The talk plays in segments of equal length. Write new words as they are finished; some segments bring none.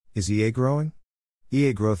Is EA growing?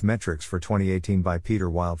 EA Growth Metrics for 2018 by Peter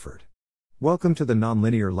Wildeford. Welcome to the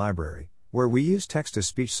Nonlinear Library, where we use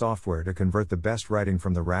text-to-speech software to convert the best writing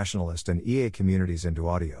from the rationalist and EA communities into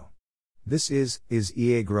audio. This is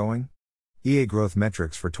EA growing? EA Growth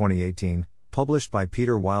Metrics for 2018, published by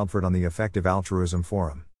Peter Wildeford on the Effective Altruism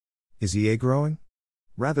Forum. Is EA growing?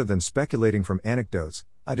 Rather than speculating from anecdotes,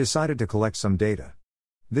 I decided to collect some data.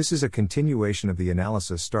 This is a continuation of the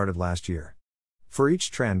analysis started last year. For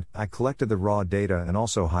each trend, I collected the raw data and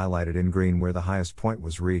also highlighted in green where the highest point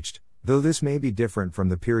was reached, though this may be different from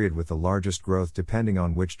the period with the largest growth depending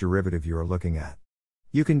on which derivative you are looking at.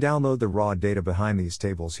 You can download the raw data behind these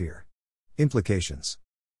tables here. Implications.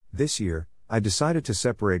 This year, I decided to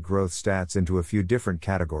separate growth stats into a few different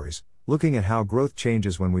categories, looking at how growth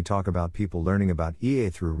changes when we talk about people learning about EA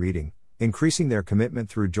through reading, increasing their commitment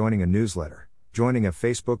through joining a newsletter, joining a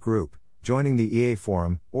Facebook group, joining the EA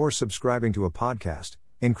forum, or subscribing to a podcast,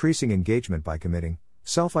 increasing engagement by committing,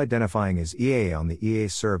 self-identifying as EA on the EA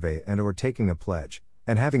survey and/or taking a pledge,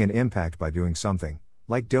 and having an impact by doing something,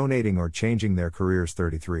 like donating or changing their careers.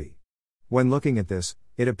 33. When looking at this,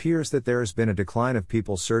 it appears that there has been a decline of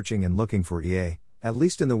people searching and looking for EA, at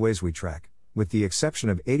least in the ways we track, with the exception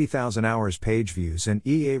of 80,000 hours page views and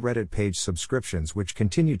EA Reddit page subscriptions, which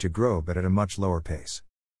continue to grow but at a much lower pace.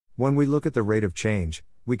 When we look at the rate of change,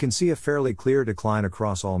 we can see a fairly clear decline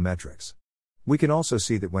across all metrics. We can also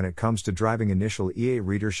see that when it comes to driving initial EA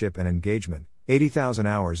readership and engagement, 80,000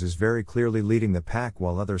 hours is very clearly leading the pack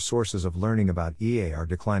while other sources of learning about EA are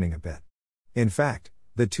declining a bit. In fact,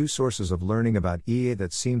 the two sources of learning about EA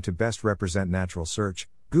that seem to best represent natural search,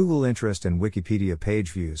 Google interest and Wikipedia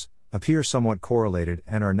page views, appear somewhat correlated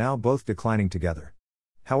and are now both declining together.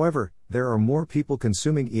 However, there are more people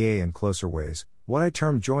consuming EA in closer ways, what I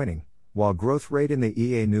term joining. While growth rate in the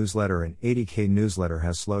EA newsletter and 80K newsletter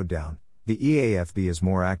has slowed down, the EAFB is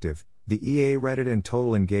more active, the EA Reddit and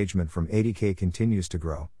total engagement from 80K continues to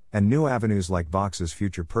grow, and new avenues like Vox's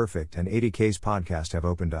Future Perfect and 80K's podcast have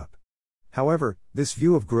opened up. However, this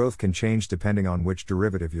view of growth can change depending on which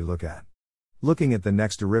derivative you look at. Looking at the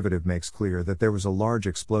next derivative makes clear that there was a large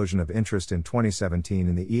explosion of interest in 2017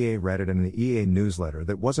 in the EA Reddit and the EA newsletter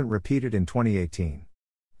that wasn't repeated in 2018.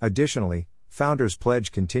 Additionally, Founders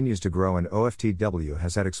Pledge continues to grow and OFTW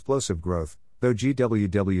has had explosive growth, though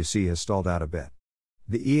GWWC has stalled out a bit.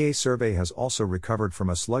 The EA survey has also recovered from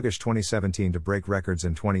a sluggish 2017 to break records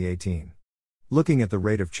in 2018. Looking at the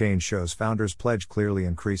rate of change shows Founders Pledge clearly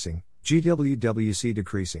increasing, GWWC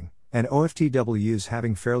decreasing, and OFTWs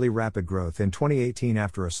having fairly rapid growth in 2018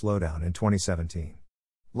 after a slowdown in 2017.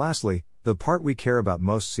 Lastly, the part we care about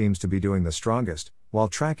most seems to be doing the strongest. While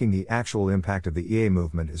tracking the actual impact of the EA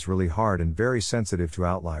movement is really hard and very sensitive to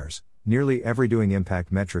outliers, nearly every doing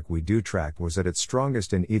impact metric we do track was at its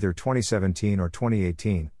strongest in either 2017 or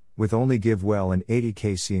 2018, with only GiveWell and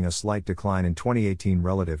 80K seeing a slight decline in 2018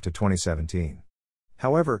 relative to 2017.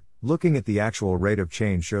 However, looking at the actual rate of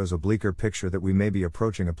change shows a bleaker picture that we may be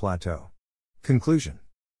approaching a plateau. Conclusion.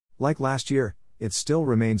 Like last year, it still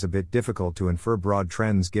remains a bit difficult to infer broad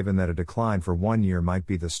trends given that a decline for 1 year might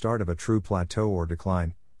be the start of a true plateau or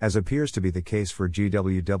decline, as appears to be the case for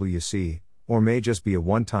GWWC, or may just be a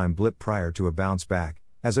one-time blip prior to a bounce back,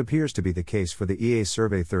 as appears to be the case for the EA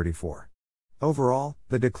survey. 34. Overall,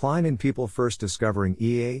 the decline in people first discovering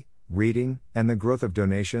EA, reading, and the growth of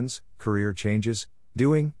donations, career changes,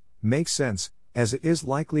 doing, makes sense, as it is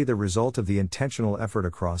likely the result of the intentional effort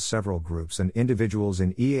across several groups and individuals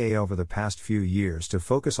in EA over the past few years to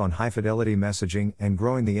focus on high-fidelity messaging and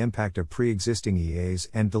growing the impact of pre-existing EAs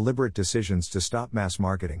and deliberate decisions to stop mass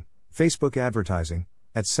marketing, Facebook advertising,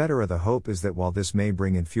 etc. The hope is that while this may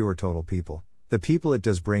bring in fewer total people, the people it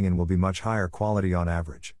does bring in will be much higher quality on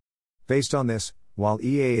average. Based on this, while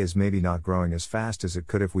EA is maybe not growing as fast as it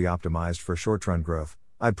could if we optimized for short-run growth,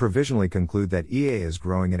 I'd provisionally conclude that EA is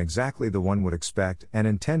growing in exactly the one would expect and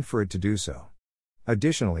intend for it to do so.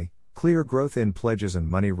 Additionally, clear growth in pledges and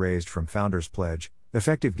money raised from Founders Pledge,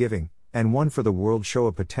 effective giving, and One for the World show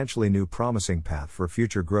a potentially new promising path for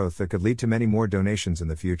future growth that could lead to many more donations in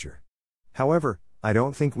the future. However, I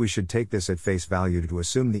don't think we should take this at face value to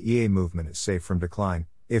assume the EA movement is safe from decline.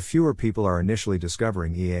 If fewer people are initially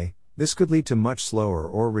discovering EA, this could lead to much slower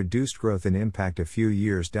or reduced growth in impact a few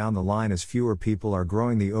years down the line as fewer people are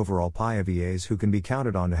growing the overall pie of EAs who can be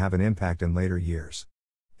counted on to have an impact in later years.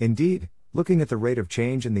 Indeed, looking at the rate of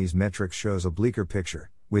change in these metrics shows a bleaker picture,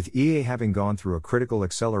 with EA having gone through a critical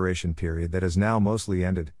acceleration period that has now mostly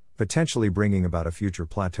ended, potentially bringing about a future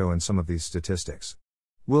plateau in some of these statistics.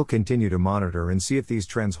 We'll continue to monitor and see if these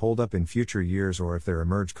trends hold up in future years or if there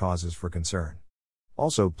emerge causes for concern.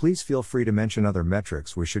 Also, please feel free to mention other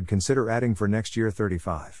metrics we should consider adding for next year.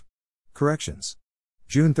 35. Corrections.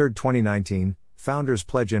 June 3, 2019, Founders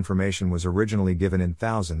Pledge information was originally given in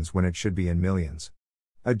thousands when it should be in millions.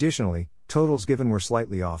 Additionally, totals given were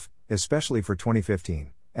slightly off, especially for 2015,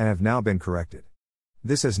 and have now been corrected.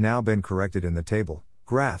 This has now been corrected in the table,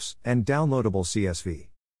 graphs, and downloadable CSV.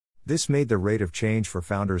 This made the rate of change for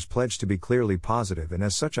Founders Pledge to be clearly positive, and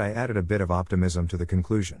as such I added a bit of optimism to the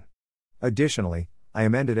conclusion. Additionally, I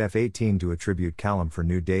amended F18 to attribute column for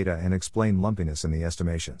new data and explain lumpiness in the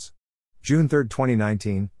estimations. June 3,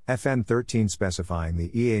 2019, FN13 specifying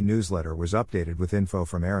the EA newsletter was updated with info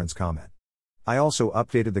from Aaron's comment. I also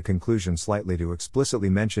updated the conclusion slightly to explicitly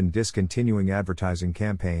mention discontinuing advertising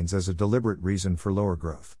campaigns as a deliberate reason for lower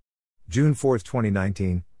growth. June 4,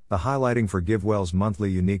 2019, the highlighting for GiveWell's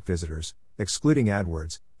monthly unique visitors, excluding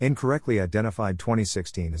AdWords, incorrectly identified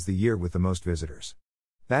 2016 as the year with the most visitors.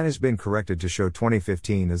 That has been corrected to show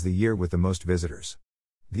 2015 as the year with the most visitors.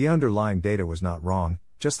 The underlying data was not wrong,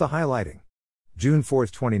 just the highlighting. June 4,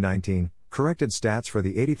 2019, corrected stats for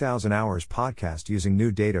the 80,000 Hours podcast using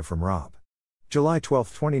new data from Rob. July 12,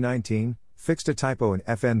 2019, fixed a typo in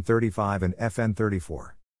FN35 and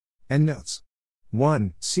FN34. Endnotes.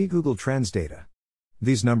 1. See Google Trends data.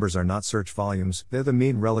 These numbers are not search volumes, they're the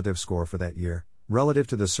mean relative score for that year, relative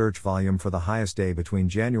to the search volume for the highest day between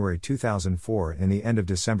January 2004 and the end of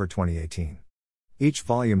December 2018. Each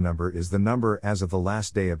volume number is the number as of the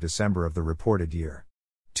last day of December of the reported year.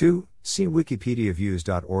 2. See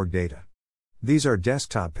wikipediaviews.org data. These are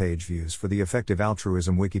desktop page views for the Effective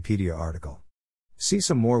Altruism Wikipedia article. See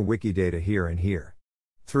some more wiki data here and here.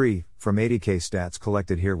 3. From 80K stats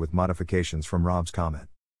collected here with modifications from Rob's comment.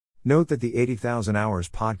 Note that the 80,000 Hours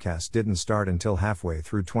podcast didn't start until halfway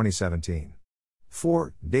through 2017.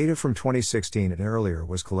 4. Data from 2016 and earlier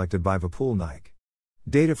was collected by Vipul Naik.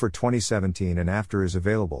 Data for 2017 and after is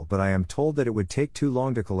available, but I am told that it would take too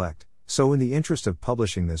long to collect, so in the interest of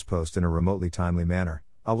publishing this post in a remotely timely manner,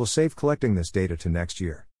 I will save collecting this data to next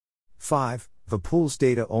year. 5. Vipul's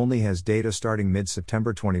data only has data starting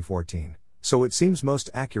mid-September 2014, so it seems most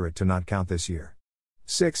accurate to not count this year.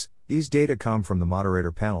 6. These data come from the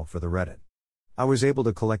moderator panel for the Reddit. I was able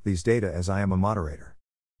to collect these data as I am a moderator.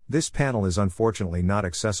 This panel is unfortunately not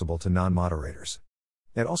accessible to non-moderators.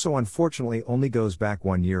 It also unfortunately only goes back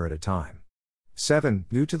 1 year at a time. 7.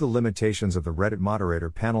 Due to the limitations of the Reddit moderator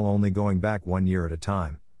panel only going back 1 year at a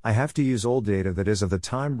time, I have to use old data that is of the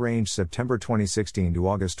time range September 2016 to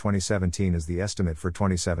August 2017 as the estimate for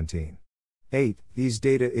 2017. 8. These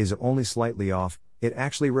data is only slightly off, it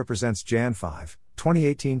actually represents Jan 5,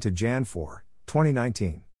 2018 to Jan 4,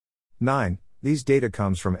 2019. 9. These data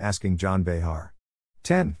comes from Asking John Behar.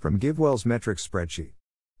 10. From GiveWell's metrics spreadsheet.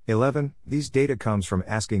 11. These data comes from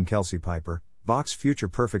Asking Kelsey Piper, Vox Future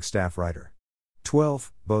Perfect staff writer.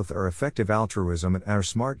 12. Both our Effective Altruism and our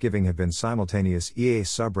Smart Giving have been simultaneous EA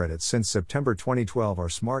subreddits since September 2012. Our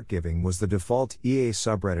Smart Giving was the default EA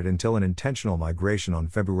subreddit until an intentional migration on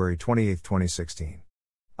February 28, 2016.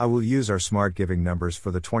 I will use our Smart Giving numbers for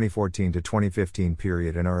the 2014 to 2015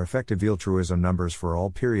 period and our Effective Altruism numbers for all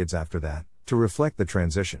periods after that, to reflect the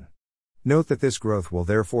transition. Note that this growth will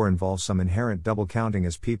therefore involve some inherent double counting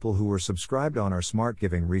as people who were subscribed on our Smart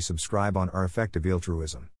Giving resubscribe on our Effective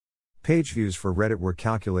Altruism. Page views for Reddit were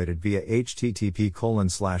calculated via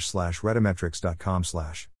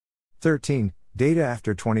http://redditmetrics.com/. 13. Data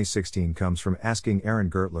after 2016 comes from Asking Aaron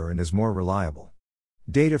Gertler and is more reliable.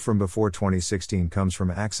 Data from before 2016 comes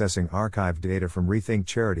from accessing archived data from Rethink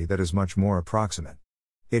Charity that is much more approximate.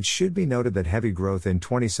 It should be noted that heavy growth in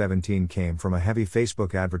 2017 came from a heavy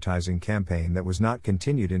Facebook advertising campaign that was not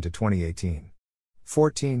continued into 2018.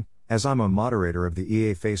 14. As I'm a moderator of the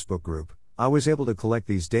EA Facebook group, I was able to collect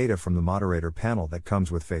these data from the moderator panel that comes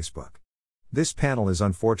with Facebook. This panel is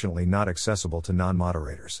unfortunately not accessible to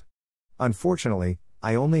non-moderators. Unfortunately,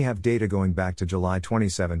 I only have data going back to July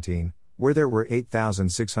 2017, where there were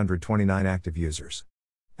 8,629 active users.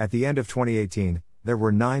 At the end of 2018, there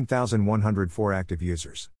were 9,104 active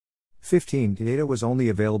users. 15. Data was only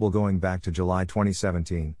available going back to July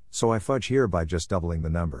 2017, so I fudge here by just doubling the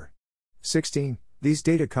number. 16. These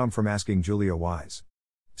data come from Asking Julia Wise.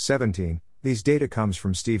 17. These data comes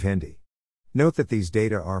from Steve Hindy. Note that these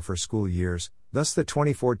data are for school years, thus the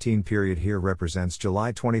 2014 period here represents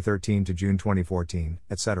July 2013 to June 2014,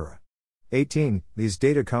 etc. 18. These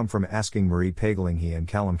data come from Asking Marie Pagelinghe and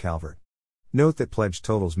Callum Calvert. Note that pledge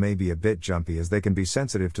totals may be a bit jumpy as they can be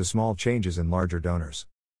sensitive to small changes in larger donors.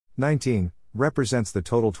 19. Represents the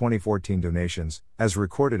total 2014 donations, as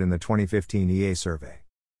recorded in the 2015 EA survey.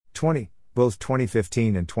 20. Both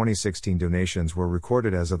 2015 and 2016 donations were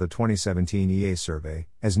recorded as of the 2017 EA survey,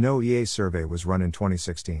 as no EA survey was run in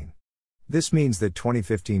 2016. This means that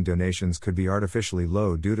 2015 donations could be artificially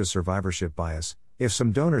low due to survivorship bias, if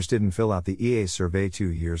some donors didn't fill out the EA survey 2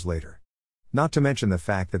 years later. Not to mention the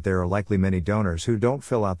fact that there are likely many donors who don't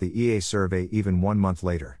fill out the EA survey even 1 month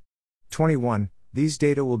later. 21. These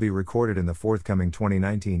data will be recorded in the forthcoming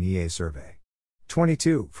 2019 EA survey.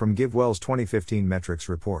 22. From GiveWell's 2015 Metrics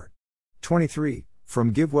Report. 23.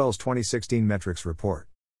 From GiveWell's 2016 Metrics Report.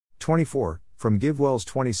 24. From GiveWell's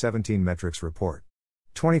 2017 Metrics Report.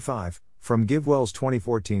 25. From GiveWell's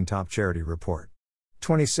 2014 Top Charity Report.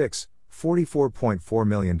 26. $44.4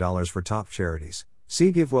 million for top charities.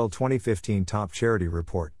 See GiveWell 2015 Top Charity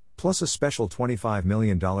Report, plus a special $25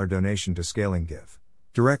 million donation to Scaling Give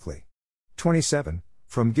directly. 27.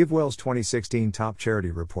 From GiveWell's 2016 Top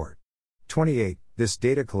Charity Report. 28. This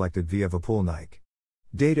data collected via Vipul Naik.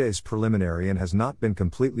 Data is preliminary and has not been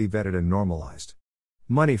completely vetted and normalized.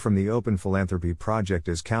 Money from the Open Philanthropy Project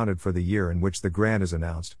is counted for the year in which the grant is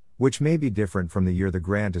announced, which may be different from the year the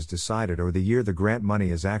grant is decided or the year the grant money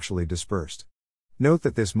is actually dispersed. Note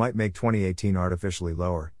that this might make 2018 artificially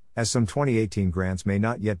lower, as some 2018 grants may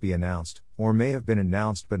not yet be announced, or may have been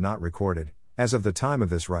announced but not recorded, as of the time of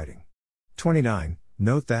this writing. 29.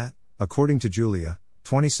 Note that, according to Julia,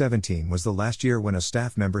 2017 was the last year when a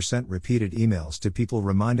staff member sent repeated emails to people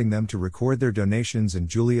reminding them to record their donations, and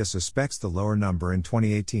Julia suspects the lower number in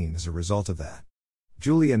 2018 is a result of that.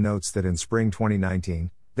 Julia notes that in spring 2019,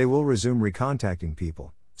 they will resume recontacting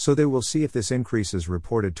people, so they will see if this increases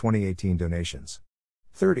reported 2018 donations.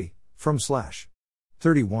 30. From /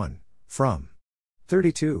 31. From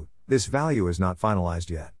 32. This value is not finalized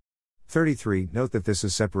yet. 33. Note that this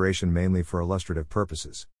is separation mainly for illustrative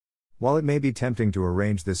purposes. While it may be tempting to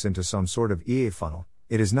arrange this into some sort of EA funnel,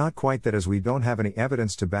 it is not quite that, as we don't have any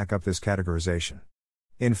evidence to back up this categorization.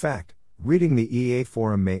 In fact, reading the EA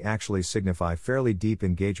forum may actually signify fairly deep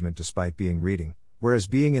engagement despite being reading, whereas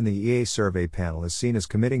being in the EA survey panel is seen as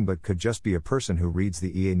committing but could just be a person who reads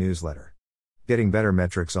the EA newsletter. Getting better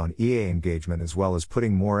metrics on EA engagement as well as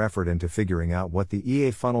putting more effort into figuring out what the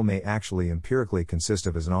EA funnel may actually empirically consist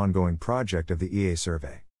of is an ongoing project of the EA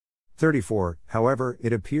survey. 34. However,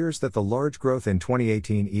 it appears that the large growth in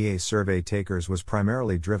 2018 EA survey takers was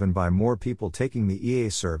primarily driven by more people taking the EA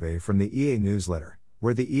survey from the EA newsletter,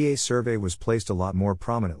 where the EA survey was placed a lot more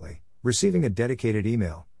prominently, receiving a dedicated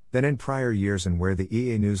email, than in prior years, and where the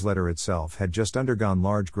EA newsletter itself had just undergone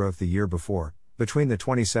large growth the year before, between the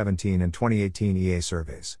 2017 and 2018 EA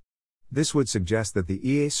surveys. This would suggest that the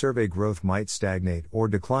EA survey growth might stagnate or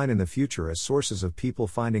decline in the future as sources of people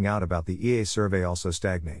finding out about the EA survey also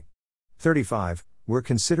stagnate. 35. We're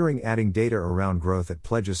considering adding data around growth at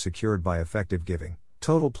pledges secured by effective giving,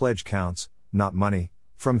 total pledge counts, not money,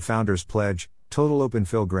 from Founders Pledge, total open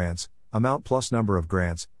fill grants, amount plus number of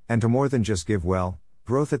grants, and to more than just GiveWell,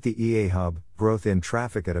 growth at the EA Hub, growth in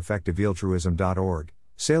traffic at effectivealtruism.org,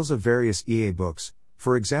 sales of various EA books,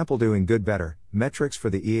 for example Doing Good Better, metrics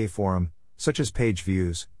for the EA forum, such as page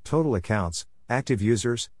views, total accounts, active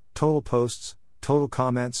users, total posts, total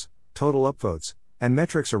comments, total upvotes, and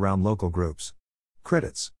metrics around local groups.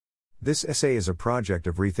 Credits. This essay is a project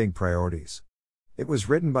of Rethink Priorities. It was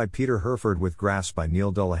written by Peter Herford with graphs by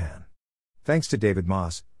Neil Dullahan. Thanks to David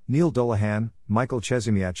Moss, Neil Dullahan, Michael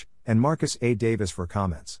Chezimiech, and Marcus A. Davis for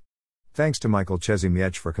comments. Thanks to Michael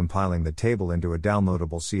Chezimiech for compiling the table into a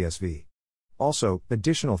downloadable CSV. Also,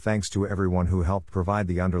 additional thanks to everyone who helped provide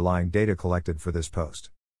the underlying data collected for this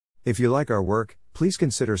post. If you like our work, please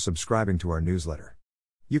consider subscribing to our newsletter.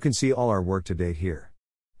 You can see all our work to date here.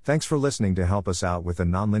 Thanks for listening. To help us out with the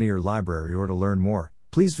Nonlinear Library or to learn more,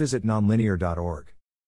 please visit nonlinear.org.